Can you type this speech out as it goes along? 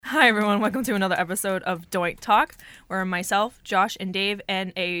Hi, everyone. Welcome to another episode of Doink Talk, where myself, Josh, and Dave,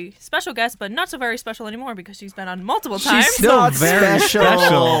 and a special guest, but not so very special anymore because she's been on multiple times. She's still very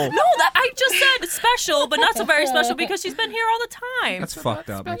special. No, I just said special, but not so very special because she's been here all the time. That's fucked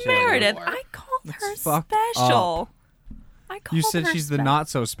up. Meredith, I called her special. You said she's the not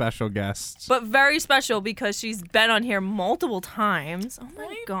so special guest. But very special because she's been on here multiple times. Oh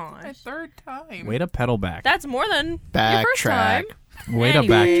my gosh. My third time. Way to pedal back. That's more than your first time. Way to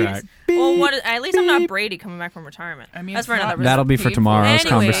backtrack. Well, at least I'm not Brady coming back from retirement. I mean, that's for another. That'll be for tomorrow's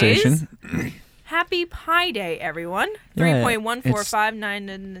conversation. Happy Pi Day, everyone. Yeah,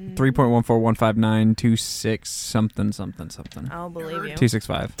 3.1459 3.141592 something. I'll believe you.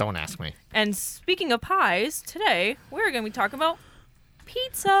 265. Don't ask me. And speaking of pies, today we're going to be talking about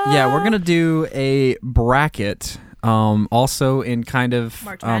pizza. Yeah, we're going to do a bracket, also in kind of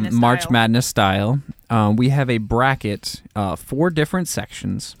March Madness style. We have a bracket, 4 different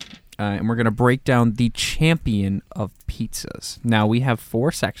sections, and we're going to break down the champion of pizzas. Now, we have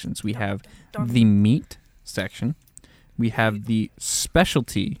 4 sections. We have the meat section. We have the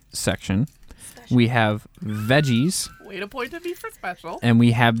specialty section. We have veggies. Way to point at me for special. And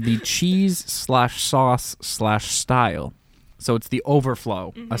we have the cheese/sauce/style. So it's the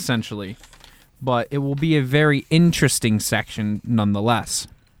overflow, essentially. But it will be a very interesting section nonetheless.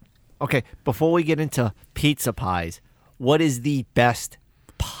 Okay, before we get into pizza pies, what is the best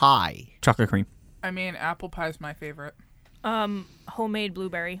pie? Chocolate cream. I mean, apple pie is my favorite. Homemade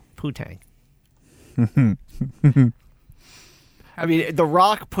blueberry. Poo-tang. I mean, The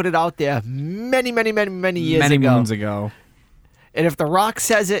Rock put it out there many years ago. Many moons ago. And if The Rock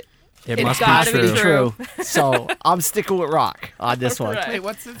says it, it must gotta be be true. So I'm sticking with Rock on this one. Wait,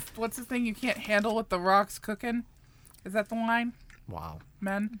 what's the thing you can't handle what The Rock's cooking? Is that the line? Wow.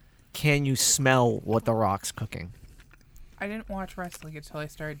 Men? Can you smell what The Rock's cooking? I didn't watch wrestling until I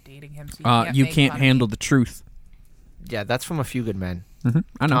started dating him. So You can't handle the truth. Yeah, that's from A Few Good Men. Mm-hmm.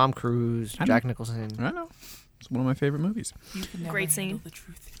 I know. Tom Cruise, Jack Nicholson. I know. It's one of my favorite movies. You can never Great handle scene. the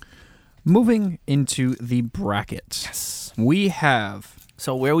truth. Moving into the bracket. Yes. We have...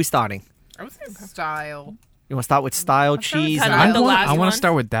 So where are we starting? I would say style. You want to start with style, cheese? kinda and like the last I want one. to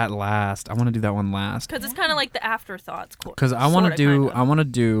start with that last. I want to do that one last. Because it's kind of like the afterthoughts. Because I want to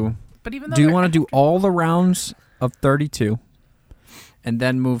do... But even though Do you want to do all the rounds of 32? And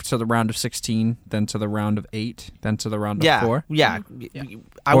then move to the round of 16, then to the round of 8, then to the round of 4? Yeah.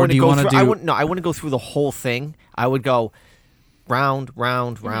 I Or wouldn't do you go wanna through. do- I wouldn't go through the whole thing. I would go round,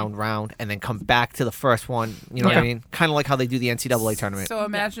 and then come back to the first one. You know what I mean? Kind of like how they do the NCAA tournament. So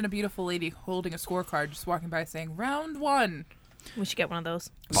imagine a beautiful lady holding a scorecard, just walking by saying, round 1. We should get one of those.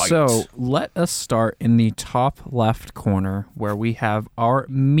 So let us start in the top left corner where we have our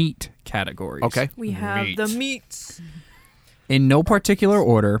meat categories. Okay. We have the meats. In no particular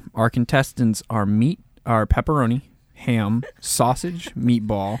order, our contestants are pepperoni, ham, sausage,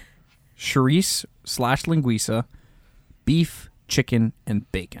 meatball, chorizo/linguiça, beef, chicken,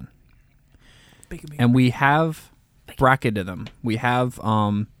 and bacon. Bacon. And we have bracketed them. We have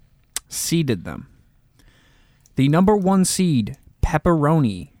seeded them. The number 1 seed,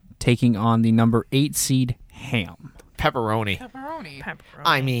 pepperoni, taking on the number 8 seed, ham. Pepperoni.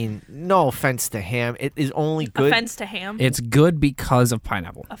 I mean, no offense to ham. It is only good. Offense to ham. It's good because of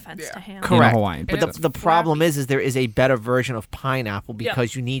pineapple. Offense to ham. Correct. In a Hawaiian But pizza. the problem is there is a better version of pineapple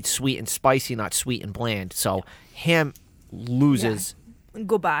because you need sweet and spicy, not sweet and bland. So ham loses.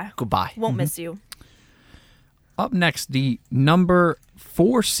 Goodbye. Goodbye. Won't miss you. Up next, the number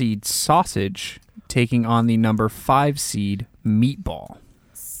 4 seed sausage taking on the number 5 seed meatball.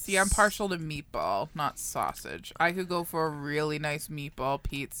 See, I'm partial to meatball, not sausage. I could go for a really nice meatball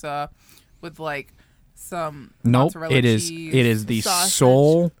pizza with like some mozzarella cheese. It is the sausage.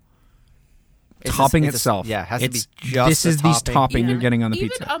 sole topping It's itself. yeah, it has to be It's- just This the is the topping. topping you're getting on the Even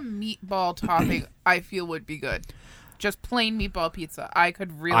pizza. a meatball topping, I feel would be good. Just plain meatball pizza. I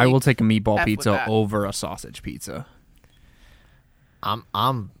could really. I will take a meatball F with pizza that. over a sausage pizza. I'm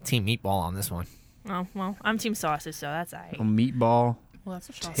team meatball on this one. Oh, well, I'm team sausage, so that's all right. A meatball Well, that's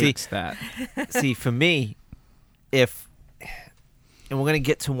a shock. takes that. See, for me, and we're going to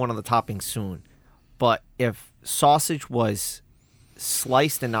get to one of the toppings soon, but if sausage was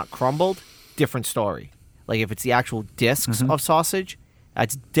sliced and not crumbled, different story. Like if it's the actual discs of sausage,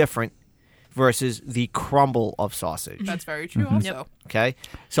 that's different versus the crumble of sausage. That's very true. Also, Okay?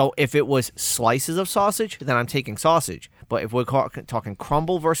 So if it was slices of sausage, then I'm taking sausage. But if we're talking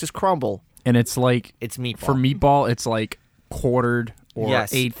crumble versus crumble, And it's like, it's meatball. for meatball, it's like quartered or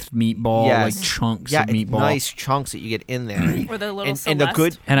Yes. eighth meatball, Yes. like chunks Yeah, of meatball. nice chunks that you get in there. Or the little and the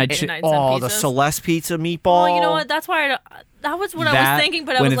good And I Celeste ch- 99 cent oh, the pizzas. Celeste pizza meatball. Well, you know what? That's why that was what I That, was thinking,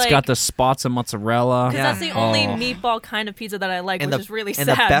 but I when was it's like, got the spots of mozzarella. because Yeah. that's the only Oh. meatball kind of pizza that I like, and which the, is really and sad.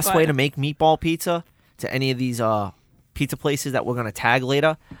 the best but way to make meatball pizza to any of these pizza places that we're gonna tag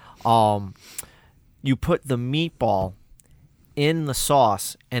later, you put the meatball in the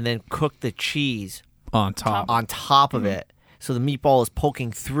sauce and then cook the cheese on top. on top of it, so the meatball is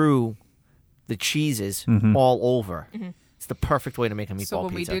poking through the cheeses Mm-hmm. all over. It's the perfect way to make a meatball So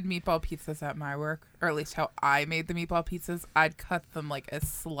when pizza. we did meatball pizzas at my work, or at least how I made the meatball pizzas, I'd cut them like as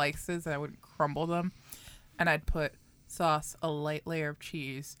slices and I wouldn't crumble them. And I'd put sauce, a light layer of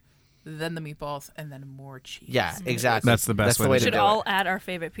cheese, then the meatballs, and then more cheese. Yeah, exactly. That's the best way way to to should do all it. add our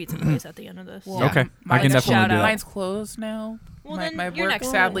favorite pizza place at the end of this. Well, Okay, I can mine's- definitely shout do out. that. Mine's closed now. Well, my then my you're work next.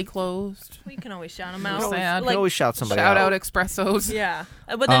 sadly closed. We can always shout them Sad. out. You You can always shout somebody Shout out. out Expressos. Yeah,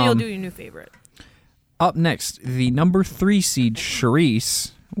 but then you'll Um, do your new favorite. Up next, the number 3 seed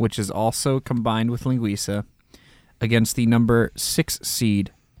Charisse, which is also combined with linguiça, against the number 6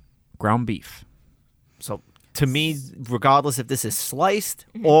 seed ground beef. So to me, regardless if this is sliced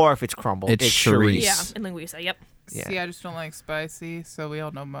or if it's crumbled, It's it's Charisse. Yeah, and linguiça. Yep. Yeah. See, I just don't like spicy, so we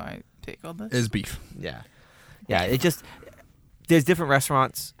all know my take on this. Is beef. Yeah. Yeah, it just there's different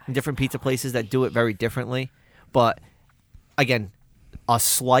restaurants and different pizza places that do it very differently, but again, a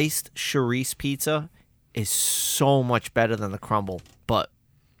sliced Charisse pizza is so much better than the crumble, but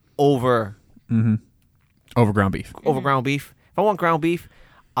over Over ground beef. ground beef. If I want ground beef,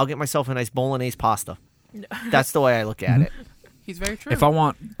 I'll get myself a nice bolognese pasta. That's the way I look at it. He's very true. If I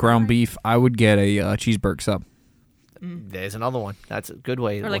want ground beef, I would get a cheeseburger sub. There's another one. That's a good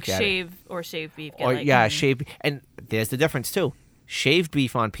way to Or like look at it. shaved beef. Get Or like, yeah, shaved, and there's the difference too. Shaved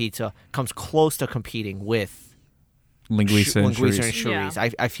beef on pizza comes close to competing with Linguiça and linguiça and Charisse.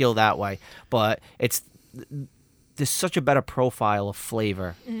 chorizo. I feel that way, but there's such a better profile of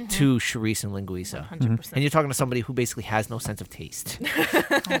flavor to chorizo and linguiça. 100%. And you're talking to somebody who basically has no sense of taste.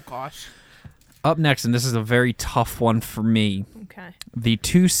 oh gosh. Up next, and this is a very tough one for me, Okay. the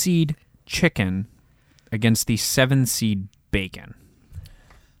 2 seed chicken against the 7 seed bacon.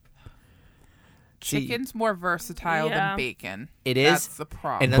 See, Chicken's more versatile Yeah. than bacon. It is, That's the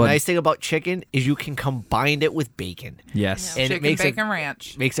problem. and the But- nice thing about chicken is you can combine it with bacon, Yes. Yeah. and Chicken it makes bacon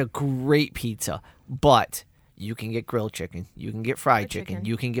ranch. makes a great pizza. But you can get grilled chicken, you can get fried Fried chicken, chicken.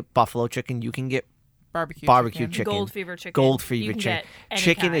 you can get buffalo chicken, you can get Barbecue chicken. Gold fever chicken. Gold You fever can chicken. get any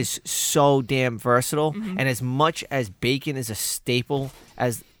Chicken kind. is so damn versatile, and as much as bacon is a staple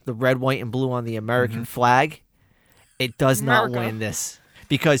as the red, white, and blue on the American flag, it does not America. win this.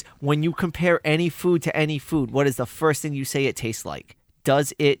 Because when you compare any food to any food, what is the first thing you say it tastes like?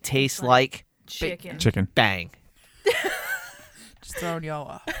 Does it taste like chicken. Chicken. bang? Just throwing y'all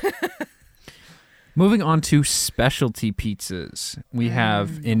off. Moving on to specialty pizzas. We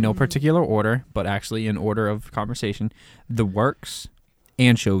have, in no particular order, but actually in order of conversation, The Works,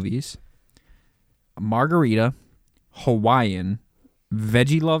 Anchovies, Margarita, Hawaiian,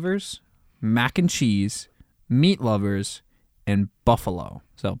 Veggie Lovers, Mac and Cheese, Meat Lovers, and Buffalo.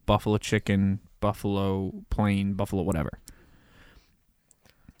 So buffalo chicken, buffalo plain, buffalo whatever.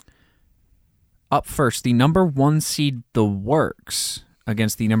 Up first, the number 1 seed, The Works,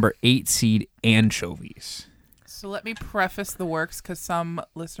 against the number 8 seed, Anchovies. So let me preface the works because some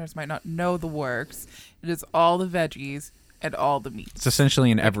listeners might not know the works. It is all the veggies and all the meats. It's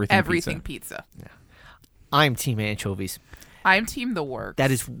essentially an everything Everything pizza. pizza. I'm team anchovies. I'm team the works. That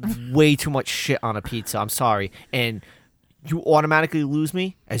is way too much shit on a pizza. I'm sorry. And you automatically lose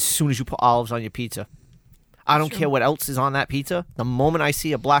me as soon as you put olives on your pizza. I don't care what else is on that pizza. The moment I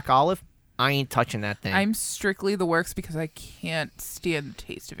see a black olive, I ain't touching that thing. I'm strictly the works because I can't stand the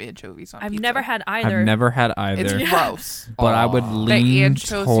taste of anchovies on I've pizza. never had either. I've never had either, It's gross. but I would The lean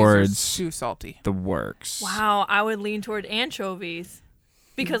anchovies are towards too salty. The Works. Wow, I would lean toward anchovies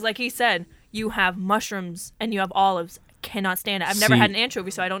because, like he said, you have mushrooms and you have olives. Cannot stand it. I've never See, had an anchovy,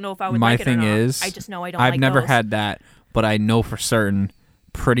 so I don't know if I would My like it or thing not. is, I just know I don't. I've like never those. had that, but I know for certain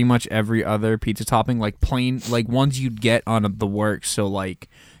pretty much every other pizza topping, like plain, like ones you'd get on The Works, so like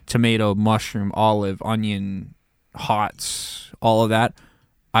tomato, mushroom, olive, onion, hots, all of that,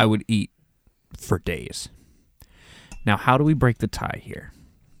 I would eat for days. Now, how do we break the tie here?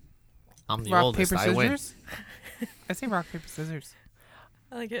 I'm the Rock, oldest. paper, I win. scissors? I say rock, paper, scissors.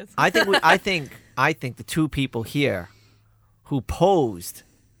 I like it. I think the two people here who posed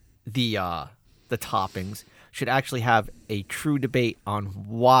the toppings should actually have a true debate on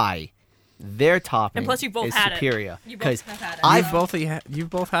why their topping And plus you both is had it. superior. You both have had it. I've You've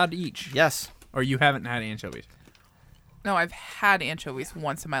both had each, yes, or you haven't had anchovies. No, I've had anchovies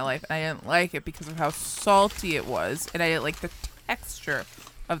once in my life, and I didn't like it because of how salty it was, and I didn't like the texture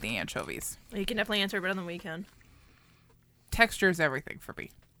of the anchovies. You can definitely answer better than we can. Texture is everything for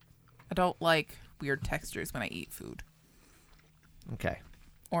me. I don't like weird textures when I eat food. Okay.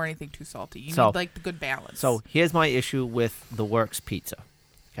 Or anything too salty. You So- need like the good balance. So here's my issue with the Works pizza.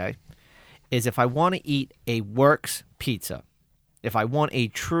 Okay, is if I want to eat a Works pizza, if I want a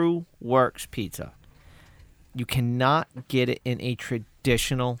true Works pizza, you cannot get it in a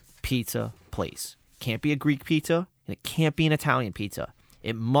traditional pizza place. Can't be a Greek pizza, and it can't be an Italian pizza.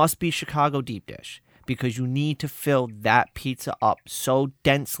 It must be Chicago deep dish because you need to fill that pizza up so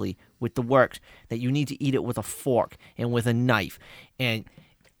densely with the Works that you need to eat it with a fork and with a knife. And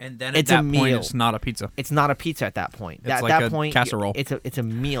then it's at a that point, meal. it's not a pizza. it's not a pizza at that point. It's At like that a point, casserole. It's a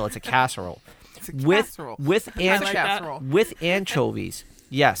meal. It's a casserole. it's a with casserole. with I an- like casserole. with anchovies.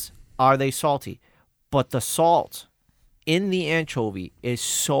 Yes, are they salty? But the salt in the anchovy is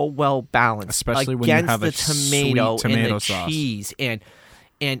so well balanced, Especially when you against have the a tomato sweet and tomato the sauce. cheese, and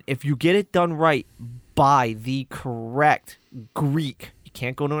if you get it done right by the correct Greek. You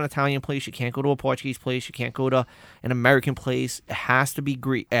can't go to an Italian place. You can't go to a Portuguese place. You can't go to an American place. It has to be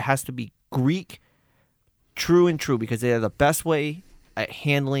Greek. It has to be Greek, true and true, because they're the best way at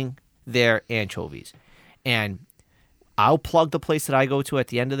handling their anchovies. And I'll plug the place that I go to at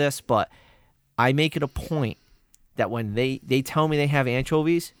the end of this, but I make it a point that when they tell me they have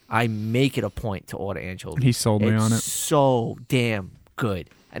anchovies, I make it a point to order anchovies. He sold me on it. It's so damn good.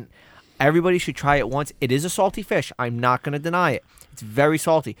 And everybody should try it once. It is a salty fish. I'm not going to deny it. It's very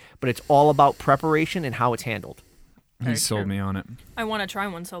salty, but it's all about preparation and how it's handled. He Very sold true. me on it. I want to try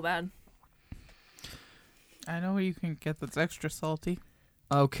one so bad. I know where you can get that's extra salty.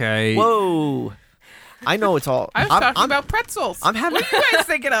 Okay. Whoa. I know it's all. I was talking about pretzels. I'm having. What are you guys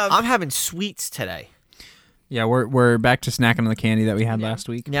thinking of? I'm having sweets today. Yeah, we're back to snacking on the candy that we had last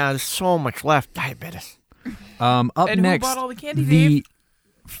week. Yeah, there's so much left. Diabetes. Up And next, who bought all the candy, the Dave?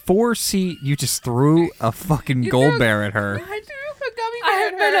 4C. You just threw a fucking gold bear at her. I do a gummy I bear.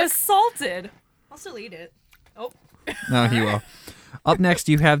 have been assaulted. I'll still eat it. Oh. No, he will. Up next,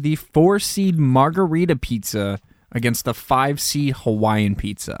 you have the 4-seed margarita pizza against the 5-seed Hawaiian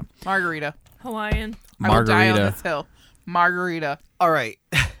pizza. Margarita. Hawaiian. I will die on Margarita. this hill. Margarita. All right.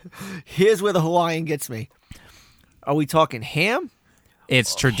 Here's where the Hawaiian gets me. Are we talking ham?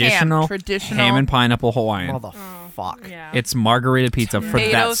 It's traditional, Traditional. ham and pineapple Hawaiian. Motherfuck. Yeah. It's margarita pizza for that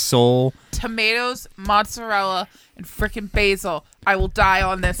Tomatoes. soul. Tomatoes, mozzarella, and frickin' basil. I will die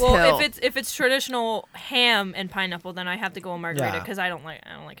on this well, hill. if it's traditional ham and pineapple, then I have to go with margarita Yeah. because I don't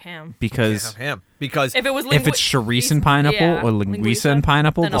like ham. Because ham. Because If it was if it's chorizo and pineapple yeah, or linguiça and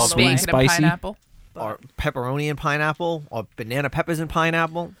pineapple, then the all the sweet way. and bacon and spicy. pineapple. or pepperoni and pineapple or banana peppers and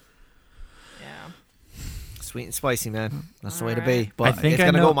pineapple. Yeah. Sweet and spicy, man. That's the way to Alright. be. But I think it's I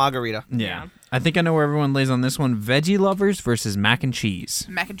gonna know- go margarita. Yeah. Yeah. I think I know where everyone lays on this one. Veggie lovers versus mac and cheese.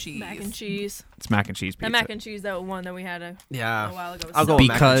 Mac and cheese. Mac and cheese. It's mac and cheese pizza. That mac and cheese, that one that we had a Yeah. while ago. Was I'll so go with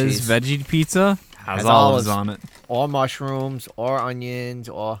mac and because cheese. veggie pizza has Has olives olives. on it. Or mushrooms, or onions,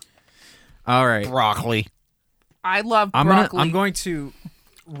 or All right. broccoli. I love I'm broccoli. going to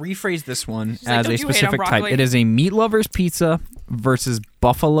rephrase this one She's like, as "Don't a you hate on specific type. broccoli?" It is a meat lover's pizza versus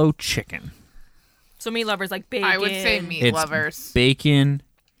buffalo chicken. So meat lovers like bacon. I would say meat It's lovers. bacon,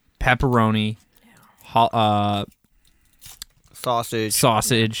 pepperoni, Sausage.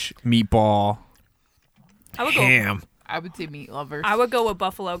 sausage, meatball, I would go. Ham. I would say meat lovers. I would go with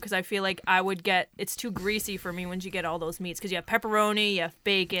buffalo because I feel like I would get it's too greasy for me once you get all those meats because you have pepperoni, you have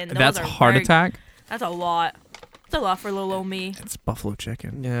bacon. Those That's are heart very- attack. That's a lot. That's a lot for little old me. It's buffalo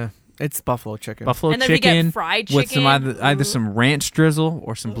chicken. Yeah. It's buffalo chicken. Buffalo And then if you get chicken fried with some chicken, either some ranch drizzle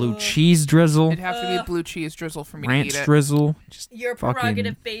or some blue cheese drizzle. It'd have to be blue cheese drizzle for me Ranch to eat it. drizzle. Just Your fucking-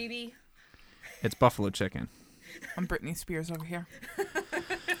 prerogative, baby. It's buffalo chicken. I'm Britney Spears over here.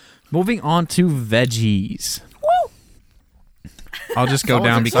 Moving on to veggies. Woo! I'll just go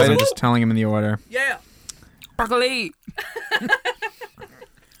Someone's down because I'm excited. just telling them in the order. Yeah. Broccoli.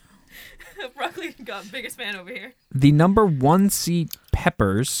 Broccoli got biggest fan over here. The number 1 seed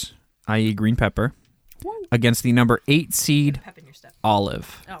peppers, i.e. green pepper, against the number 8 seed Pep in your step.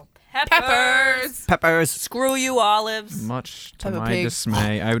 olive. Oh, peppers. Peppers. Peppers. Screw you, olives. Much to Peppa my Pig.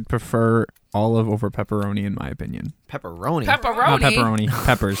 dismay, I would prefer olive over pepperoni in my opinion. Pepperoni. Not Pepperoni. pepperoni,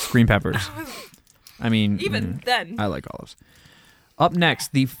 peppers, green peppers. I mean, Even then. I like olives. Up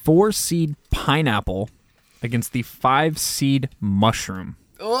next, the 4 seed pineapple against the 5 seed mushroom.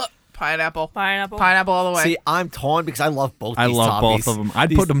 Ugh. Pineapple. Pineapple. Pineapple all the way. See, I'm torn because I love both I these love topics. both of them. I'd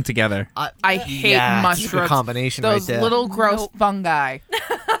These- put them together. I hate yeah, it's a mushrooms. good combination Those right there. little gross fungi.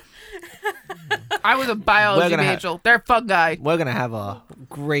 I was a biology major. They're fungi. We're gonna have a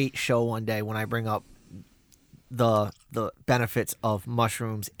great show one day when I bring up the benefits of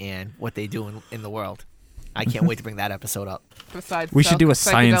mushrooms and what they do in the world. I can't wait to bring that episode up. Besides, we should do a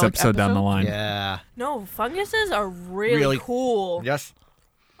science episode down the line. Yeah. No, funguses are really cool. Yes.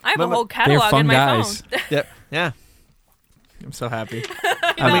 I have a whole catalog in my phone. Yep. Yeah. I'm so happy.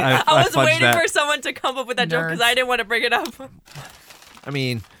 I was waiting for someone to come up with that joke because I didn't want to bring it up. I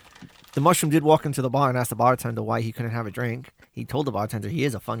mean, the mushroom did walk into the bar and ask the bartender why he couldn't have a drink. He told the bartender he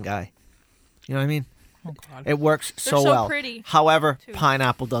is a fun guy. You know what I mean? Oh, God. It works They're so well. Pretty, however, too.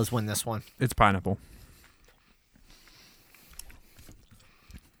 pineapple does win this one. It's pineapple.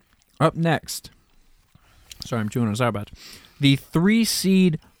 Up next. Sorry, I'm chewing on a Sour Patch. The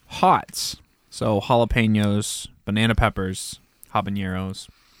 3-seed hots. So jalapenos, banana peppers, habaneros.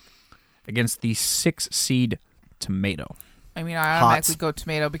 Against the 6-seed tomato. I mean, I automatically go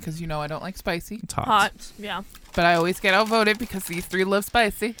tomato because I don't like spicy. It's hot. Hot, yeah. But I always get outvoted because these three love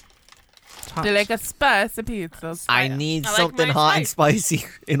spicy. They like a spicy pizza. I need something hot and spicy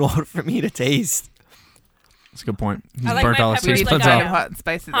in order for me to taste. That's a good point. He's I like burnt my all his peppers taste like buds I out. am. hot and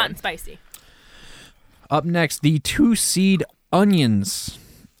spicy. Hot and spicy. Up next, the 2-seed onions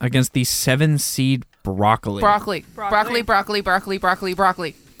against the 7-seed broccoli. Broccoli. Broccoli.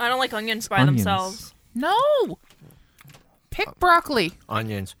 I don't like onions by Onions. themselves. No. Pick broccoli.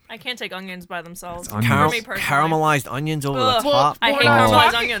 Onions. I can't take onions by themselves. Onions. For me personally. Caramelized onions over Ugh. the top. I hate We're not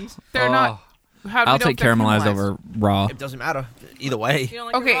caramelized talking- onions. They're not. How do we I'll know take if they're caramelized over raw. It doesn't matter. Either way. You don't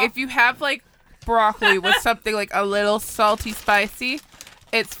like Okay, it raw? if you have like broccoli with something like a little salty, spicy,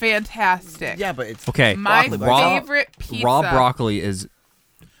 it's fantastic. Yeah, but it's Okay. My broccoli, raw- favorite pizza. Raw broccoli is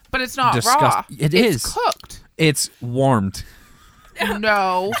But it's not raw. disgusting. It It's is. cooked. It's warmed.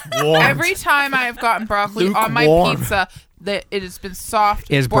 No. Every time I have gotten broccoli on my Lukewarm. pizza, that it has been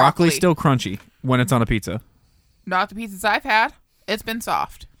soft. Is broccoli still crunchy when it's on a pizza? Not the pizzas I've had. It's been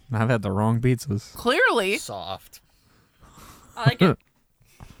soft. I've had the wrong pizzas. Clearly, soft. I like it.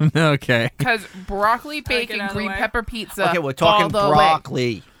 Okay. because broccoli, it bacon, out of the green way. pepper pizza. Okay, we're talking all the way.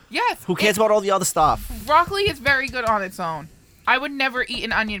 broccoli. Yes. Who cares about all the other stuff? Broccoli is very good on its own. I would never eat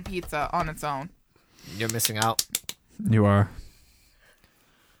an onion pizza on its own. You're missing out. You are.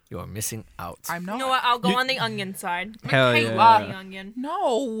 You are missing out. I'm not. You know what? I'll go on the onion side. Hell I yeah. love the onion.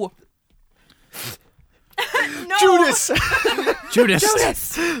 No. No. Judas!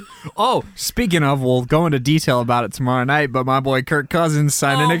 Judas. Oh, speaking of, we'll go into detail about it tomorrow night, but my boy Kirk Cousins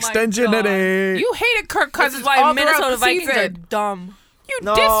signed Oh an my extension God. today. You hated Kirk This Cousins is why all Minnesota throughout the Vikings are season. dumb. You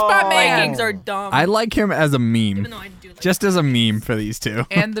No. dissed my man. Vikings are dumb. I like him as a meme. Even though I do like Just as a meme for these two.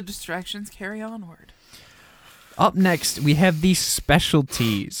 And the distractions carry onward. Up next, we have the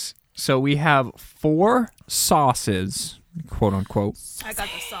specialties. So we have 4 sauces, quote unquote, I got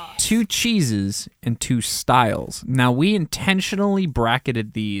the sauce. 2 cheeses, and 2 styles. Now, we intentionally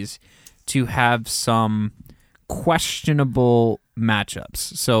bracketed these to have some questionable matchups.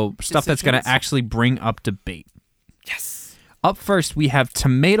 So stuff that's going to Decisions. actually bring up debate. Yes. Up first, we have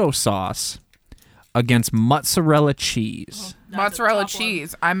tomato sauce against mozzarella cheese. That's Mozzarella the top one.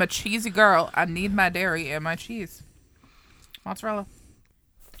 cheese. I'm a cheesy girl. I need my dairy and my cheese. Mozzarella.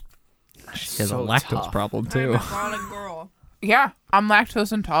 She has So a lactose tough. problem, I'm too. a garlic girl. Yeah, I'm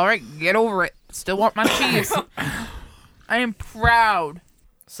lactose intolerant. Get over it. Still want my cheese. I am proud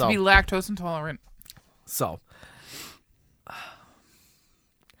to So, be lactose intolerant.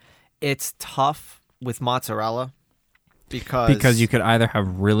 it's tough with mozzarella because Because you could either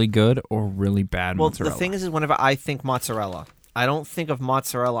have really good or really bad well, mozzarella. the thing is whenever I think mozzarella, I don't think of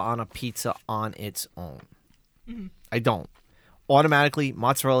mozzarella on a pizza on its own. I don't. Automatically,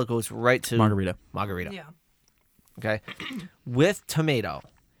 mozzarella goes right to Margarita. Yeah. Okay, with tomato,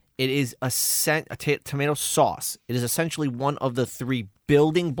 it is tomato sauce. It is essentially one of the 3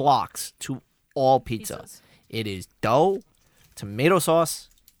 building blocks to all pizza. Pizzas. It is dough, tomato sauce,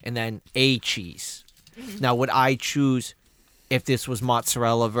 and then a cheese. Now, would I choose if this was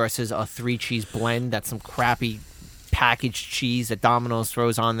mozzarella versus a 3-cheese blend? That's some crappy packaged cheese that Domino's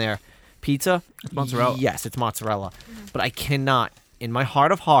throws on their pizza. It's mozzarella. Yes, it's mozzarella. But I cannot, in my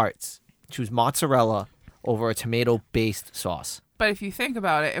heart of hearts, choose mozzarella over a tomato-based sauce. But if you think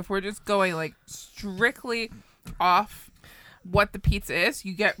about it, if we're just going like strictly off what the pizza is,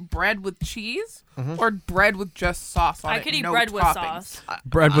 you get bread with cheese or bread with just sauce on it. I could eat no bread with toppings. sauce.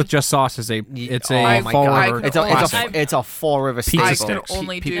 Bread with just sauce is a Oh my Fall God. River It's classic. It's a Fall River Pizza staple. sticks. I could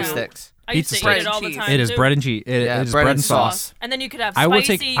only Pizza do sticks. I used to Pizza eat it sticks. all the Cheese. time. It is too. bread and cheese. It Yeah, is bread bread and and sauce. And then you could have I spicy. would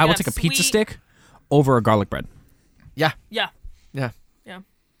take you I could would have take a pizza sweet. stick over a garlic bread. Yeah. Yeah.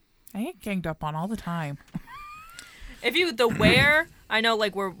 I get ganged up on all the time. If you the where I know,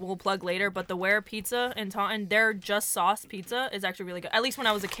 like, we'll plug later, but the Ware Pizza in Taunton, their just sauce pizza is actually really good. At least when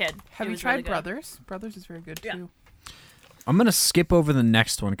I was a kid. Have you tried Brothers? Brothers is very good, too. I'm going to skip over the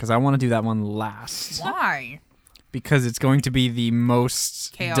next one because I want to do that one last. Why? Because it's going to be the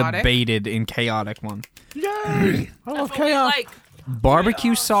most Chaotic? debated and chaotic one. Yay! I love That's what we chaos. like.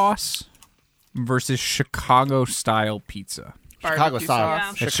 Barbecue sauce versus Chicago-style pizza. Chicago Barbecue style.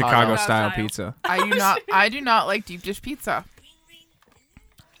 sauce. Yeah. It's Chicago Chicago-style style. pizza. I do not like deep dish pizza.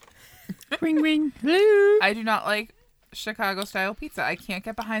 Ring, ring. Hello. I do not like Chicago style pizza. I can't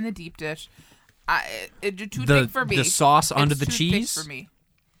get behind the deep dish. It's too thick for me. The sauce under It's the too cheese? thick for me.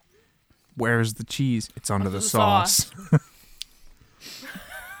 Where's the cheese? It's under the the sauce.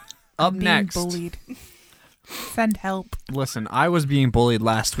 Up Being next. bullied. Send help. Listen, I was being bullied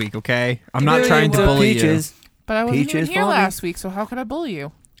last week, okay? I'm not Really? trying to Well, bully Peaches. But I wasn't Peaches even here for me. last week, so how could I bully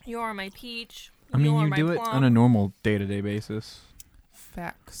you? You are my peach. you. I mean, are you my do it plum. on a normal day-to-day basis.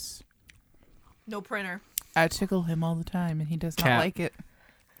 Facts. No printer. I tickle him all the time, and he does not Cat. like it.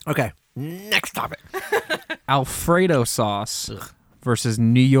 Okay, next topic. Alfredo sauce Ugh. versus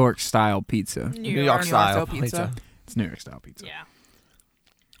New York-style pizza. New York style pizza. pizza. It's New York-style pizza. Yeah.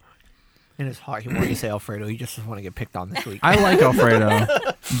 In his heart, he wanted to say Alfredo. He just doesn't want to get picked on this week. I like Alfredo,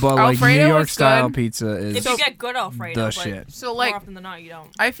 but like Alfredo New is York-style good. pizza is If you get good Alfredo, the but shit. So, more like, often than not, you don't.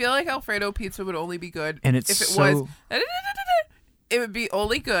 I feel like Alfredo pizza would only be good And it's if it so... was. It would be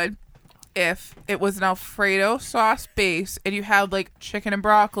only good if it was an Alfredo sauce base and you had like chicken and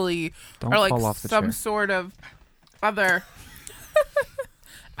broccoli Don't or like fall off the some chair. sort of other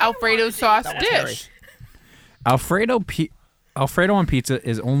Alfredo sauce That was hairy. dish. Alfredo on pizza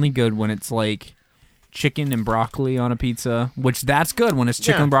is only good when it's like chicken and broccoli on a pizza, which that's good when it's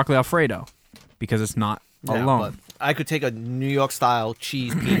chicken Yeah. and broccoli Alfredo because it's not Yeah, alone. but I could take a New York style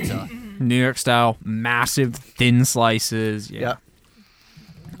cheese pizza. New York style, massive thin slices. Yeah. Yeah.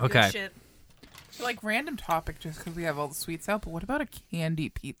 Good Okay. shit. So, like random topic just because we have all the sweets out, but what about a candy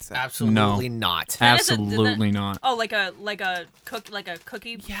pizza? Absolutely not. That is a- Absolutely not. Oh, like a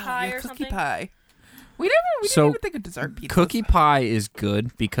cookie pie or cookie something. pie. We didn't So, even think of dessert pizza. Cookie pie is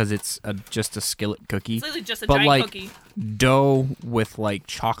good because it's just a skillet cookie. It's literally just a But, giant like, cookie. Dough with like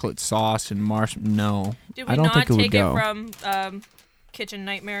chocolate sauce and no. Did we I don't not think it would take go. it from Kitchen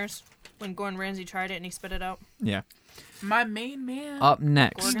Nightmares when Gordon Ramsay tried it and he spit it out? Yeah. My main man. Up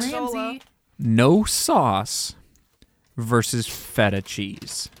next, Gorgonzola. Ramsay. no sauce versus feta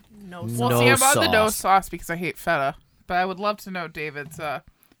cheese. No Well, sauce. No see, I'm on the no sauce. sauce because I hate feta. But I would love to know David's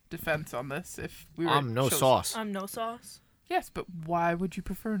defense on this if we were No chosen. sauce. No sauce. Yes, but why would you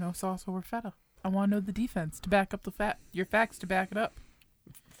prefer no sauce over feta? I want to know the defense to back up your facts to back it up.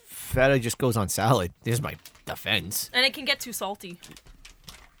 Feta just goes on salad. There's my defense. And it can get too salty.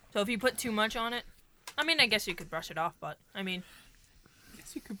 So if you put too much on it, I mean, I guess you could brush it off, but I mean,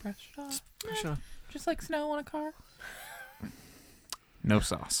 Yes, you could brush it off. Sure. Just like snow on a car. No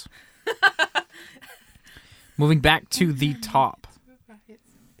sauce. Moving back to the top.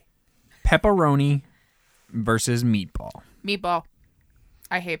 Pepperoni versus meatball. Meatball.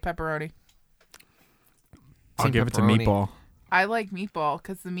 I hate pepperoni. I'll Team give it to pepperoni. meatball. I like meatball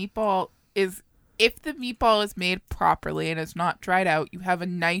because the meatball is, if the meatball is made properly and is not dried out, you have a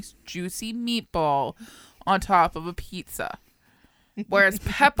nice juicy meatball on top of a pizza. Whereas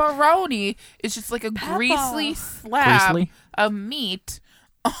pepperoni is just like a greasy slab Greasely? of meat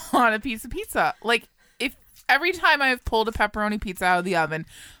on a piece of pizza. Like, if every time I've pulled a pepperoni pizza out of the oven,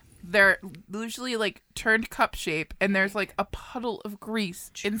 they're usually like turned cup shape and there's like a puddle of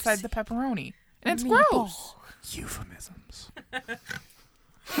grease inside the pepperoni. And it's gross. Euphemisms.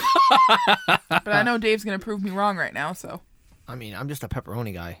 But I know Dave's going to prove me wrong right now, so. I mean, I'm just a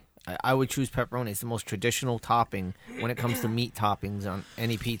pepperoni guy. I would choose pepperoni. It's the most traditional topping when it comes to meat toppings on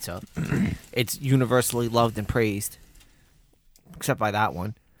any pizza. It's universally loved and praised, except by that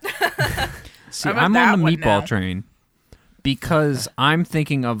one. See, I'm at I'm that on the one meatball now. train because I'm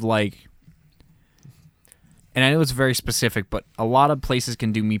thinking of like, and I know it's very specific, but a lot of places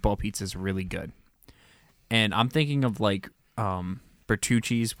can do meatball pizzas really good. And I'm thinking of like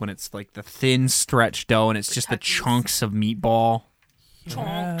Bertucci's when it's like the thin stretched dough and it's just the Bertucci's. chunks of meatball.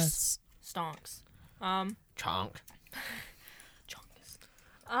 Chonks. Stonks. Chonk.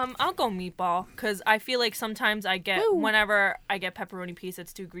 I'll go meatball because I feel like sometimes whenever I get pepperoni pizza,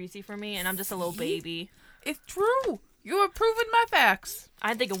 it's too greasy for me, and I'm just a little baby. It's true. You have proven my facts.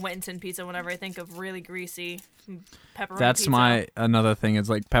 I think of Wittenson pizza whenever I think of really greasy pepperoni That's pizza. my another thing is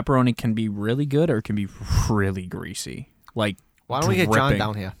like pepperoni can be really good or it can be really greasy. Like Why don't we get John dripping.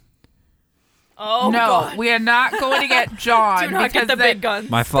 down here? Oh, no, God. we are not going to get John. Do not get because the big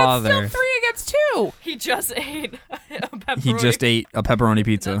guns. My That's still father. 3 gets 2. He just ate a pepperoni. He just ate a pepperoni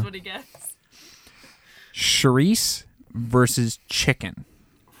pizza. That's what he gets. Charisse versus chicken.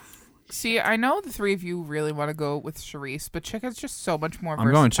 See, I know the 3 of you really want to go with Charisse, but chicken's just so much more versatile.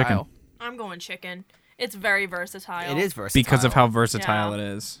 I'm going chicken. I'm going chicken. It's very versatile. It is versatile. Because of how versatile it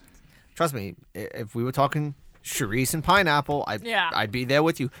is. Trust me, if we were talking Charisse and pineapple, I'd be there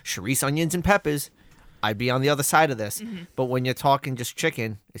with you. Charisse, onions, and peppers, I'd be on the other side of this. Mm-hmm. But when you're talking just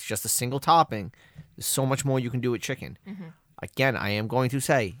chicken, it's just a single topping. There's so much more you can do with chicken. Mm-hmm. Again, I am going to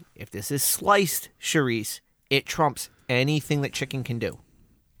say, if this is sliced Charisse, it trumps anything that chicken can do.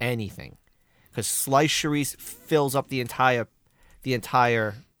 Anything. Because sliced Charisse fills up the entire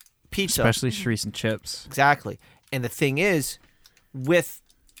pizza. Especially Charisse and chips. Exactly. And the thing is,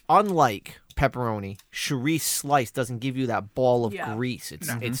 unlike pepperoni, Charisse slice doesn't give you that ball of grease.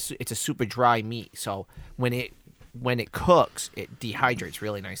 It's a super dry meat. So when it cooks, it dehydrates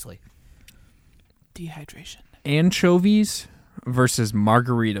really nicely. Dehydration. Anchovies versus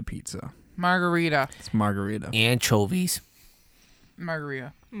margarita pizza. Margarita. It's margarita. Anchovies.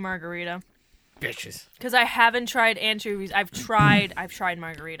 Margarita. Bitches. Because I haven't tried anchovies. I've tried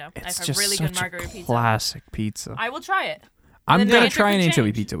margarita. It's I've just really such good margarita a pizza. classic pizza. I will try it. I'm then going the to try an answer could anchovy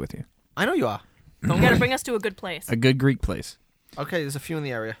change. pizza with you. I know you are. You gotta bring us to a good place. A good Greek place. Okay, there's a few in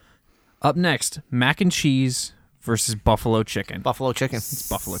the area. Up next, mac and cheese versus buffalo chicken. Buffalo chicken. It's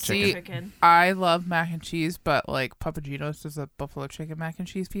buffalo See, chicken. Chicken. I love mac and cheese, but like Papa Gino's does a buffalo chicken mac and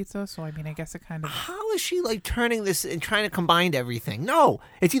cheese pizza, so I mean, I guess it kind of. How is she like turning this and trying to combine everything? No,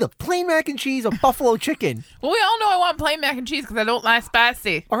 it's either plain mac and cheese or buffalo chicken. Well, we all know I want plain mac and cheese because I don't like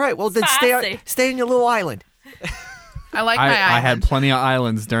spicy. All right, well then Spicy. stay on your little island. I like my island. I had plenty of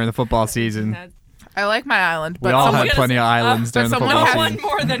islands during the football season. I like my island, but We all someone, had plenty of islands during the someone football has- One season.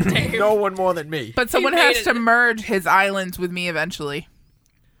 more than Dave. No one more than me. but someone He made has to it. merge his islands with me eventually.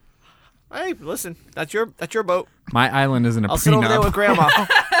 Hey, listen, that's your boat. My island isn't a I'll sit over there with prenup. Grandma.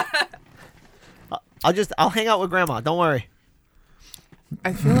 I'll hang out with Grandma. Don't worry.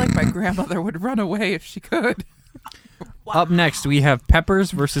 I feel like my grandmother would run away if she could. Up next, we have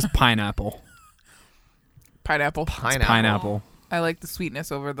peppers versus pineapple. Pineapple. Pineapple. I like the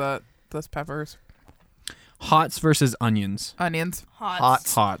sweetness over those peppers. Hots versus onions. Onions.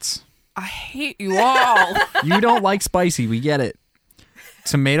 Hots. Hots. I hate you all. You don't like spicy. We get it.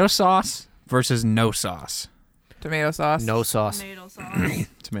 Tomato sauce versus no sauce. Tomato sauce. No sauce. Tomato sauce.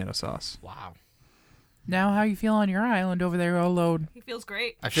 Tomato sauce. Wow. Now, how you feel on your island over there alone? He feels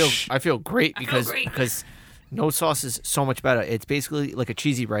great. I feel great because great. because no sauce is so much better. It's basically like a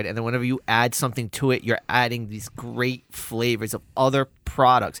cheesy bread, and then whenever you add something to it, you're adding these great flavors of other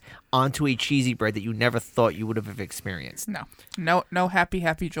products onto a cheesy bread that you never thought you would have experienced. No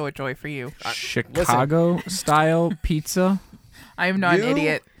happy joy for you. Chicago style pizza. I am not an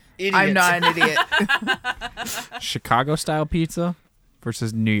idiot. Idiots. I'm not an idiot. Chicago style pizza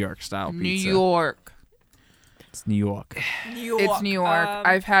versus New York style pizza. New York. It's New York. New York. It's New York.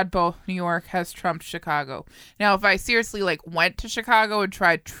 I've had both. New York has trumped Chicago. Now, if I seriously went to Chicago and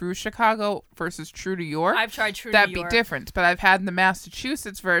tried true Chicago versus true New York, I've tried true that'd New York. be different. But I've had the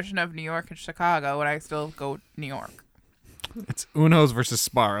Massachusetts version of New York and Chicago, and I still go New York. It's Uno's versus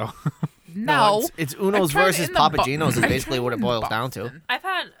Sparrow. No, it's Uno's I've tried it versus in the Papa Bo- Gino's is I've basically tried what it it in boils down to. Boston. I've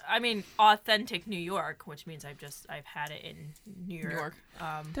had, authentic New York, which means I've had it in New York. New York.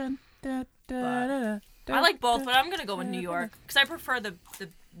 Um, Dun, da, I like both, but I'm gonna go with New York because I prefer the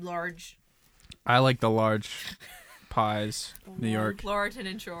large. I like the large pies. New York. Large and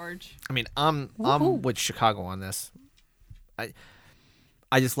in charge. I mean, I'm with Chicago on this.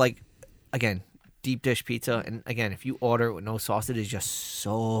 I just like, again, deep dish pizza, and again, if you order it with no sauce, it is just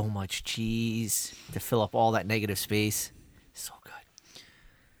so much cheese to fill up all that negative space. So good.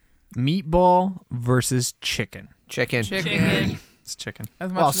 Meatball versus chicken. Chicken. Chicken. It's chicken.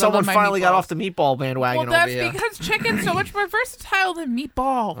 As much Well, as I someone love my finally got meatballs. off the meatball bandwagon Well, that's over here. because chicken's so much more versatile than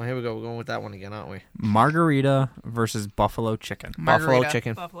meatball. Oh, here we go. We're going with that one again, aren't we? Margarita versus buffalo chicken. Margarita. Buffalo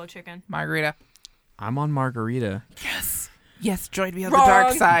chicken. Buffalo chicken. Margarita. I'm on margarita. Yes, join me on Wrong. the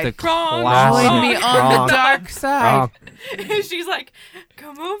dark side. The Wrong. classic- Join me on Wrong. the dark side. Wrong. She's like,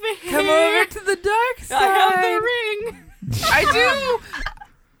 come over here. Come over to the dark I side. have the ring. I do.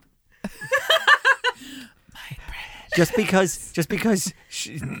 Just because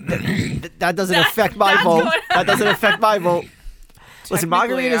that doesn't affect my that's vote. going- That doesn't affect my vote. Listen,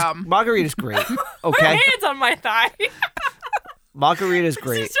 Technically, margarita's great. Her Okay, hands on my thigh. margarita's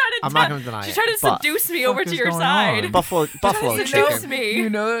great. She's trying to I'm not going to deny She's it. trying to but seduce me over to is your going side. on? Buffalo Seduce chicken. me. You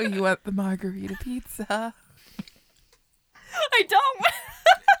know you want the margarita pizza. I don't.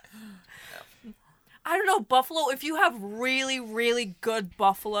 I don't know, buffalo. If you have really, really good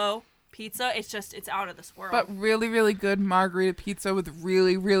buffalo, pizza, it's out of this world. But really, really good margarita pizza with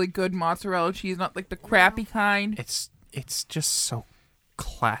really, really good mozzarella cheese, not like the crappy kind. It's just so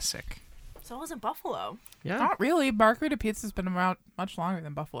classic. So wasn't Buffalo. Yeah. Not really. Margarita pizza's been around much longer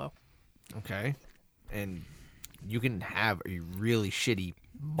than Buffalo. Okay. And you can have a really shitty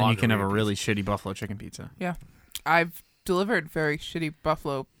And you can have a margarita really shitty buffalo chicken pizza. Yeah. I've delivered very shitty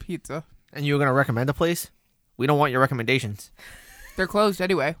Buffalo pizza. pizza. And you're going to recommend a place? We don't want your recommendations. They're closed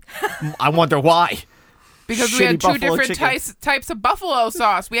anyway. I wonder why. Because we Shitty had two buffalo different chicken. types of buffalo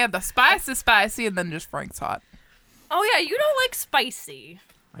sauce. We had the spicy, and then just Frank's Hot. Oh yeah, you don't like spicy.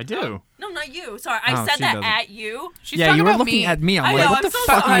 I do. No, not you. Sorry, I Oh, said she that doesn't. at you. She's Yeah, talking you were about looking me. at me. I'm I like, know, what I'm the so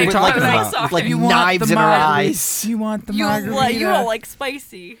fuck are sorry. you talking I'm about? sorry. Like You want knives the in her margarita. eyes. You want the You margarita. you don't like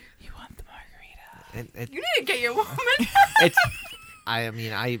spicy. You want the margarita. It, You need to get your woman. it's. I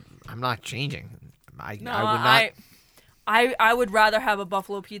mean, I'm not changing. I would No, not. I would rather have a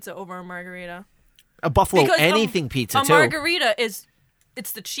buffalo pizza over a margarita. A buffalo Because anything pizza a too. margarita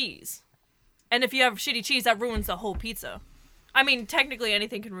it's the cheese, and if you have shitty cheese, that ruins the whole pizza. I mean, technically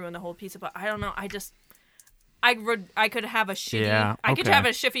anything can ruin the whole pizza, but I don't know. I could have a shitty. Yeah, I could okay. have a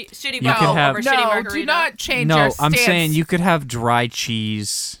shitty You buffalo could have- over shitty No, margarita. do not change No, your I'm stance. saying you could have dry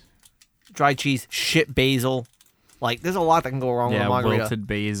cheese. Dry cheese, shit basil. Like, there's a lot that can go wrong with Yeah, a margarita. wilted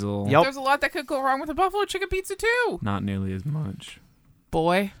basil. Yep. There's a lot that could go wrong with a buffalo chicken pizza too. Not nearly as much.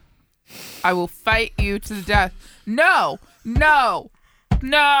 Boy, I will fight you to the death. No, no,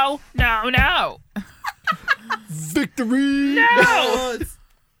 no, no, no. Victory! No!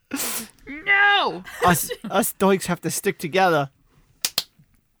 No! us doinks have to stick together.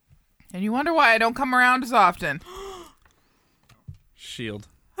 And you wonder why I don't come around as often. Shield.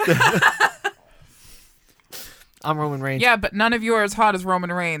 I'm Roman Reigns. Yeah, but none of you are as hot as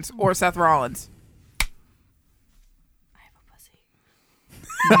Roman Reigns or Seth Rollins. I have a pussy.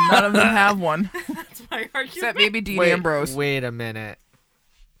 None of them have one. That's my argument. Except maybe Dean Wait, Ambrose. wait a minute.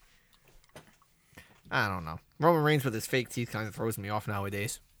 I don't know. Roman Reigns with his fake teeth kind of throws me off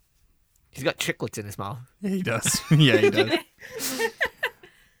nowadays. He's got chiclets in his mouth. Yeah, he does. Yeah, he does.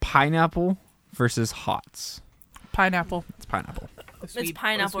 Pineapple versus Hots. Pineapple. It's pineapple. It's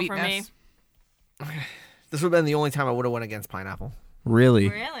pineapple for me. This would have been the only time I would have went against pineapple. Really?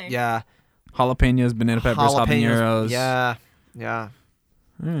 Really? Yeah. Jalapenos, banana peppers, habaneros. Yeah. Yeah.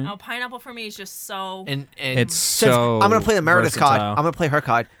 All right. Oh, pineapple for me is just so. And It's since so I'm gonna play the Meredith card. versatile. I'm gonna play her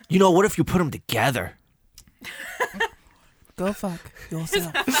card. You know, what if you put them together? Go fuck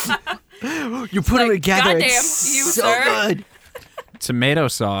yourself. You put them like, together. goddamn, It's you, so sir. good. Tomato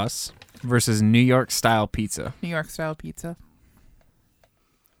sauce versus New York style pizza. New York style pizza.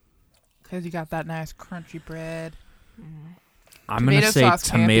 Because you got that nice crunchy bread. I'm going to Tomato say sauce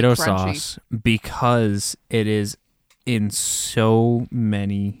can't be tomato crunchy. sauce because it is in so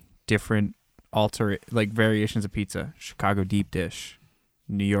many different variations of pizza. Chicago deep dish,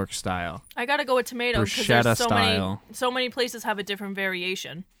 New York style. I gotta go with tomato because Bruschetta there's style. so many places have a different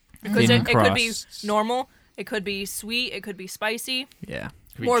variation. Because Thin it could be crust. normal, it could be sweet, it could be spicy. Yeah.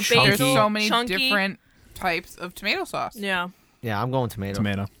 More Chunky. There's so many chunky. different types of tomato sauce. Yeah, Yeah, I'm going tomato.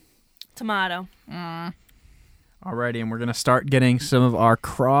 Tomato. tomato. Alrighty, and we're going to start getting some of our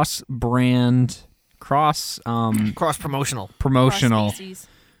cross-brand, cross-promotional Cross promotional. Cross-species.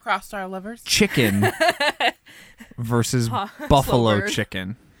 Cross-star lovers. chicken versus Slow buffalo bird.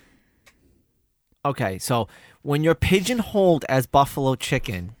 chicken. Okay, so when you're pigeonholed as buffalo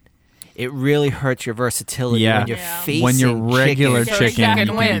chicken, it really hurts your versatility. Yeah. When you're Yeah. facing When you're regular So chicken, chicken you can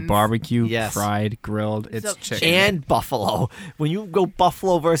be wins. barbecue, Yes. fried, grilled. It's So chicken. and buffalo. When you go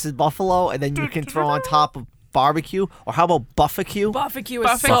buffalo versus buffalo, and then you can throw on top of barbecue, or how about barbecue? Barbecue is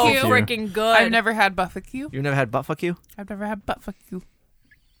Barbecue. so freaking good. I've never had barbecue. You've never had barbecue? I've never had barbecue.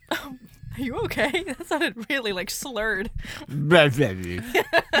 Are you okay? That sounded really like slurred. I have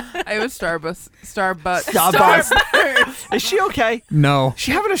a Starbucks. Starbucks. Is she okay? No,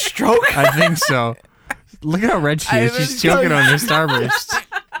 She having a stroke? I think so. Look at how red she I is. was She's choking on her Starburst.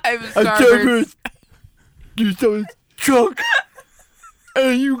 I have a Starbucks. You so drunk.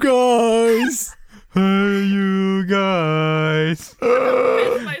 Hey, you guys. Hey, you guys.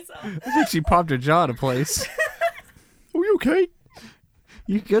 Pissed myself. I think she popped her jaw to place. Are we okay?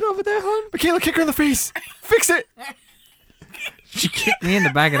 You good over there, hon? Michaela, kick her in the face. Fix it. She kicked me in the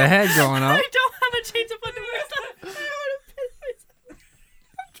back of the head going up. I don't have a change of underwear. I don't want to piss myself.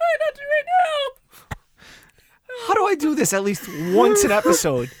 I'm trying not to right now. How do I do this at least once an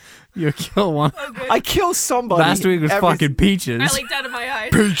episode? You kill one. Okay. I kill somebody. Last week was fucking peaches. I leaked out of my eyes.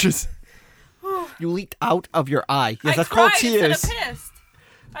 peaches. You leaked out of your eye. Yes, I that's called cried tears. instead of pissed.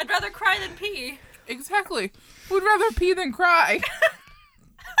 I'd rather cry than pee. Exactly. Would rather pee than cry.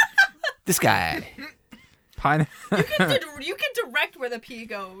 This guy. You can direct where the pee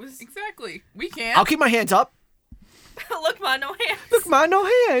goes. Exactly. We can. I'll keep my hands up. Look, Ma, no hands. Look, Ma, no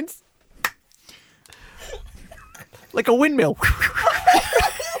hands. Like a windmill.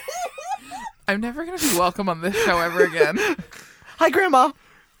 I'm never going to be welcome on this show ever again. Hi, Grandma.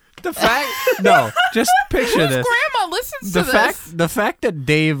 The fact, no, just picture this. Grandma listens to this. The fact that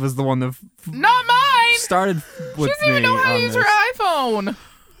Dave was the one that Not mine. started with She doesn't even know how to use her iPhone.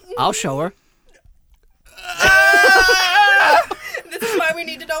 I'll show her. This is why we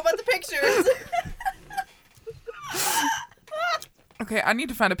need to know about the pictures. Okay, I need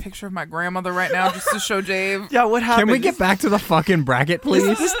to find a picture of my grandmother right now just to show Dave. Yeah, what happened? Can we get back to the fucking bracket, please?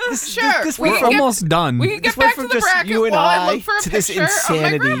 Sure. We're almost done. We can This get went back to from the just bracket you and while I I look for a to this picture of my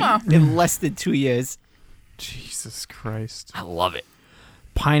insanity grandma. in less than 2 years. Jesus Christ. I love it.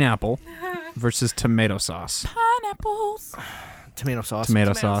 Pineapple versus tomato sauce. Pineapples. Tomato sauce.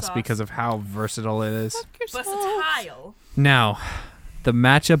 Tomato Tomato sauce sauce. because of how versatile it is. Versatile. Now, the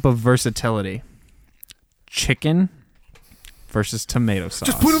matchup of versatility. Chicken versus tomato sauce.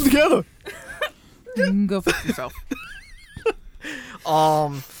 Just put them together. Go fuck yourself.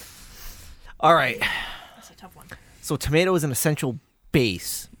 All right. That's a tough one. So tomato is an essential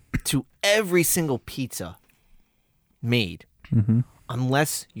base to every single pizza made,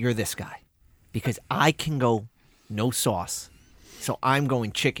 unless you're this guy, because I can go no sauce. So I'm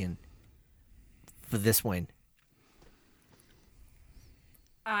going chicken for this win.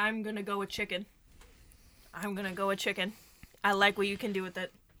 I'm gonna go with chicken. I like what you can do with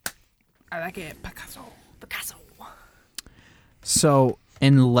it. I like it. Picasso. So,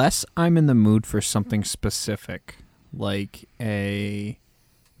 unless I'm in the mood for something specific, like a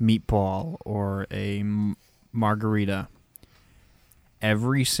meatball or a margarita,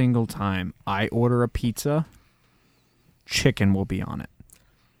 every single time I order a pizza, chicken will be on it.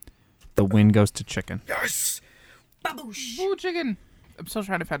 The win goes to chicken. Yes. Baboosh. Ooh, chicken. I'm still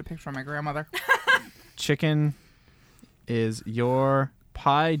trying to find a picture of my grandmother. Chicken is your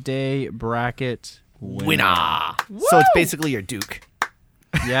Pie Day bracket Winner. So it's basically your Duke.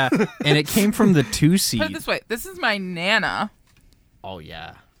 Yeah, and it came from the 2 seed. Put it this way. This is my Nana. Oh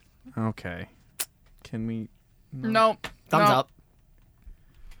yeah. Okay. Can we... Nope. Thumbs Nope. up.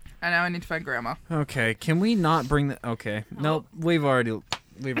 And now I need to find grandma. Okay, can we not bring the... Okay, nope, we've already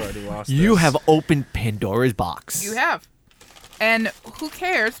lost You this. have opened Pandora's box. You have. And who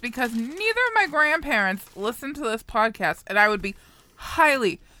cares? Because neither of my grandparents listen to this podcast, and I would be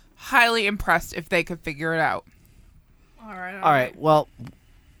highly, highly impressed if they could figure it out. All right. All right. Well,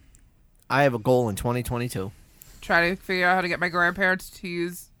 I have a goal in 2022. Try to figure out how to get my grandparents to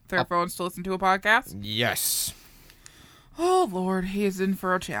use their phones to listen to a podcast. Yes. Oh Lord, he is in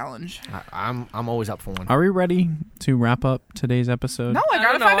for a challenge. I'm always up for one. Are we ready to wrap up today's episode? No, I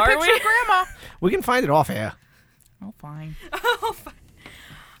gotta don't find know, a are picture we? of grandma. We can find it off air. Oh, fine. Oh, fine.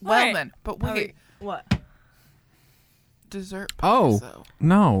 Well Alright. then, but wait, What? dessert. Oh, Picasso.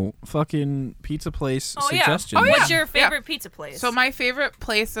 no. Fucking pizza place Oh, yeah. suggestion. Oh, yeah. What's your favorite pizza place? So my favorite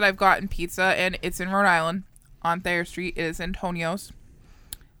place that I've gotten pizza, and it's in Rhode Island on Thayer Street, is Antonio's.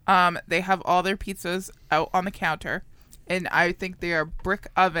 They have all their pizzas out on the counter, and I think they are brick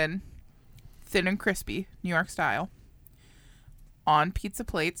oven, thin and crispy, New York style, on pizza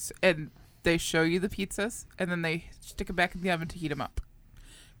plates, and they show you the pizzas, and then they stick it back in the oven to heat them up.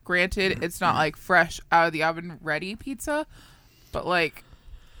 Granted, it's not like fresh out of the oven ready pizza, but like,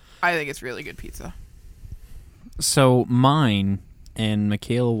 I think it's really good pizza. So mine, and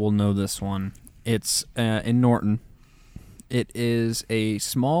Michaela will know this one, it's in Norton. It is a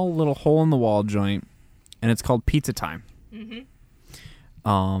small little hole-in-the-wall joint, and it's called Pizza Time.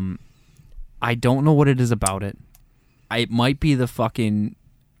 I don't know what it is about it. It might be the fucking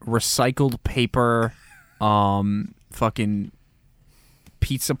recycled paper, fucking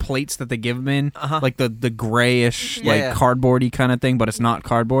pizza plates that they give them in, like the grayish, Yeah. cardboardy kind of thing, but it's not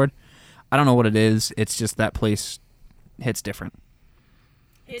cardboard. I don't know what it is. It's just that place hits different.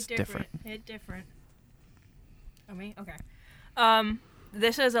 Hit different. Hit different. Oh, me? Okay.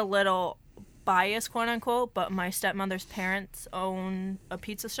 This is a little biased, quote unquote, but my stepmother's parents own a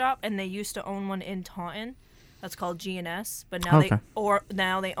pizza shop, and they used to own one in Taunton. That's called G&S, but now Okay.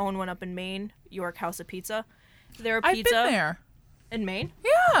 now they own one up in Maine, York House of Pizza. Their I've pizza been there. in Maine.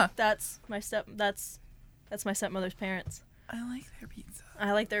 Yeah. That's my stepmother's parents. I like their pizza.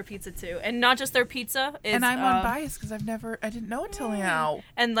 I like their pizza too, and not just their pizza. And I'm unbiased because I didn't know it till now.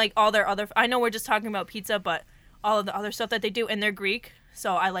 And like all their other, I know we're just talking about pizza, but all of the other stuff that they do, and they're Greek,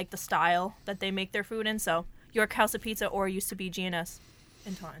 so I like the style that they make their food in. So York House of Pizza, or used to be G&S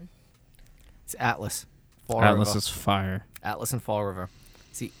in Taunton. It's Atlas. Fall Atlas River. is fire. Atlas and Fall River.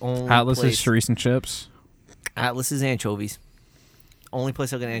 It's the only Atlas place. is chorizo and chips. Atlas is anchovies. Only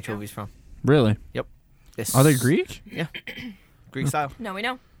place I'll get anchovies from. Really? Yep. It's Are they Greek? Yeah. Greek style. No, we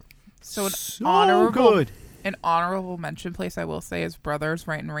know. So So honorable, good. an honorable mention place I will say is Brothers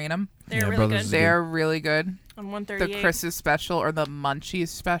right in Raynham. They're Yeah, really Brothers good. is They're really good. On The 138. Chris's special or the Munchies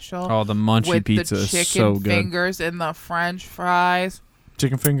special. Oh, the Munchie with pizza the is chicken so good. fingers and the French fries.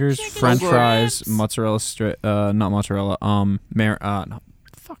 Chicken fingers, Chicken French strips. fries, mozzarella not mozzarella. No,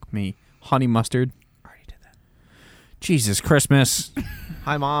 fuck me, honey mustard. Already did that. Jesus Christmas.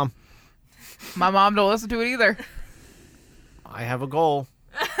 Hi, Mom. My mom don't listen to it either. I have a goal.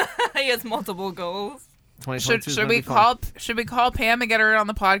 He has multiple goals. 2022 is Should gonna we be fun. call Pam and get her on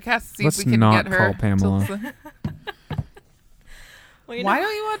the podcast? See Let's if we can not get her. call Pamela. to listen? Well, you Why know,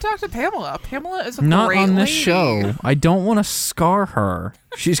 don't you want to talk to Pamela? Pamela is a Not great on this lady. show. I don't want to scar her.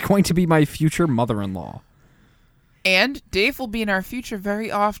 She's going to be my future mother-in-law. And Dave will be in our future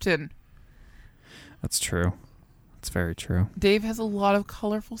very often. That's true. That's very true. Dave has a lot of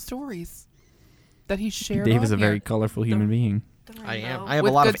colorful stories that he shared. Dave on is a very here. colorful human being. the I am. rainbow. I have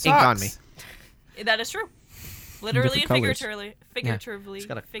With a lot of good ink on me. socks. That is true. Literally and Different colours. figuratively. It's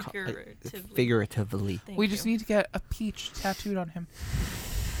got a Figuratively. figuratively. Thank We you. just need to get a peach tattooed on him.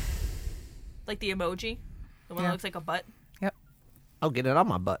 Like the emoji. The one Yeah. that looks like a butt. I'll get it on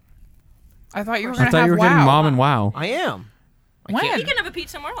my butt. I thought you were I going to thought have you were wow. getting mom and wow. I am. I When? can't, You can have a peach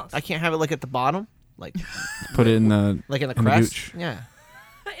somewhere else. I can't have it like at the bottom, like Put it in the like in the In the crest. gooch. Yeah.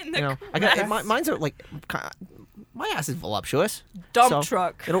 In the You know, I got crest. mine's are like my ass is voluptuous. dump so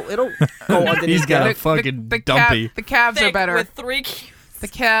truck. It'll go underneath. He's got the- a fucking the dumpy. the calves are Thick better. with 3 cubes. The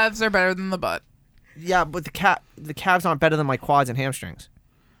calves are better than the butt. Yeah, but the calves aren't better than my quads and hamstrings.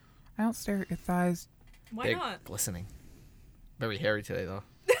 I don't stare at your thighs Why They're not? glistening. Very hairy today though.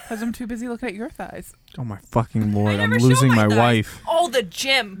 because I'm too busy looking at your thighs. Oh my fucking lord! I I'm never show losing my thighs. wife. Oh, the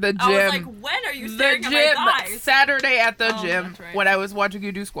gym. The I was gym. like, when are you The staring at gym my thighs? Saturday at the Oh, gym that's right. when I was watching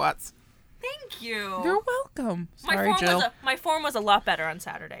you do squats. Thank you. You're welcome. my Sorry, form Jill. my form was a lot better on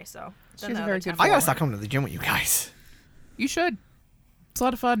Saturday, so. She's than a the very other good time. I gotta form. start coming to the gym with you guys. You should. It's a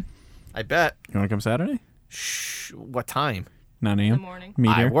lot of fun. I bet. You want to come Saturday? Shh. What time? 9 In the a.m. morning. Meet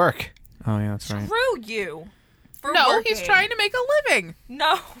I here. work. Oh yeah, that's right. Screw you. For No, working. he's trying to make a living.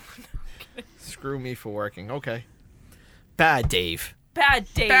 No. Screw me for working. Okay. Bad Dave. Bad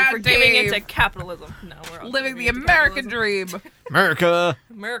Dave Bad for giving Dave. into capitalism. No, we're all Living the giving into American capitalism. dream. America.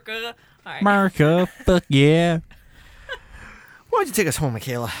 America. All right. America, fuck yeah. Why don't you take us home,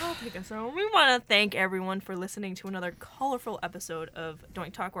 Michaela? I'll take us home. We want to thank everyone for listening to another colorful episode of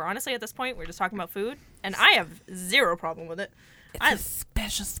Doink Talk, where honestly at this point we're just talking about food, and I have zero problem with it. It's a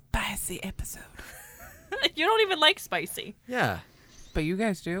special spicy episode. You don't even like spicy. Yeah. But you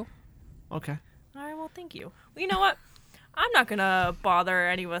guys do. Okay. All right, well, thank you. Well, you know what? I'm not going to bother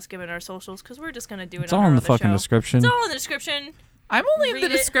any of us giving our socials because we're just going to do it It's on all our in the other fucking show. description. It's all in the description. I'm only in the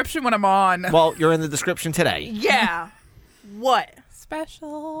Read it. description when I'm on. Well, you're in the description today. Yeah. What?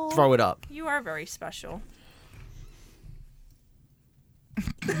 Special. Throw it up. You are very special.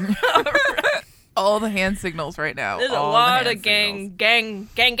 All the hand signals right now. There's a All the lot hand of signals.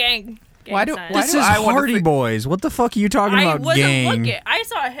 gang Why do- signs. why This do is I wanna Hardy think- Boys. What the fuck are you talking I about, wasn't gang? looking. I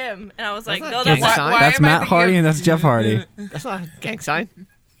saw him, and I was like, That's no, not that's gang not. sign. Why That's am I Matt thinking Hardy of- and that's Jeff Hardy. That's not a gang sign.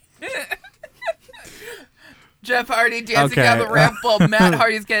 Jeff Hardy dancing Okay. down the ramp while Matt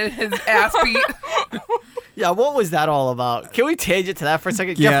Hardy's getting his ass beat. Yeah, what was that all about? Can we change it to that for a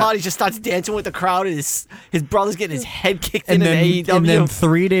second? Yeah. Jeff Hardy just starts dancing with the crowd, and his brother's getting his head kicked And in then, AEW. and then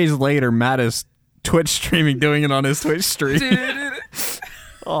 3 days later, Matt is Twitch streaming, doing it on his Twitch stream.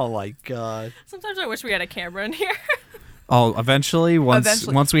 Oh my god. Sometimes I wish we had a camera in here. Oh, eventually,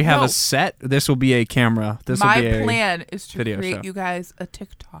 Eventually. once we have No. a set, this will be a camera. This My will be a plan is to video create show. you guys a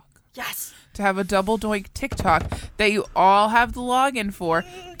TikTok. Yes. To have a double doink TikTok that you all have the login for.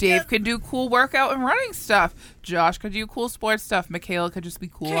 Dave can do cool workout and running stuff. Josh could do cool sports stuff. Michaela could just be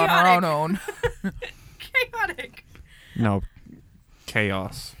cool on her Chaotic. own. Chaotic. no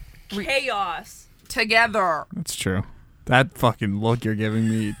chaos. Chaos. Together. That's true. That fucking look you're giving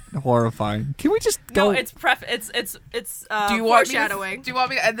me horrifying. Can we just go? No, it's it's Do you want foreshadowing. do you want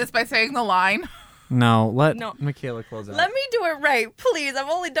me to end this by saying the line? No, let No. Michaela close out. Let me do it right, please. I've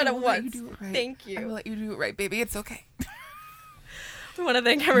only done I it will let you once. do it right. Thank I will you. let you do it right, baby. It's okay. We want to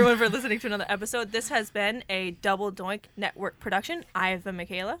thank everyone for listening to another episode. This has been a Double Doink Network production. I have been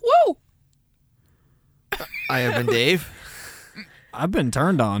Michaela. Woo! I have been Dave. I've been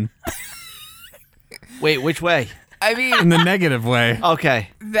turned on Wait, which way? I mean, in the negative way. Okay.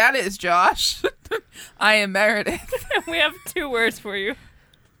 that is Josh. I am Meredith. We have 2 words for you.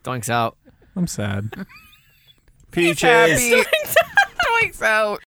 Doink's out. I'm sad. Peaches. Happy. Doink Doink's out.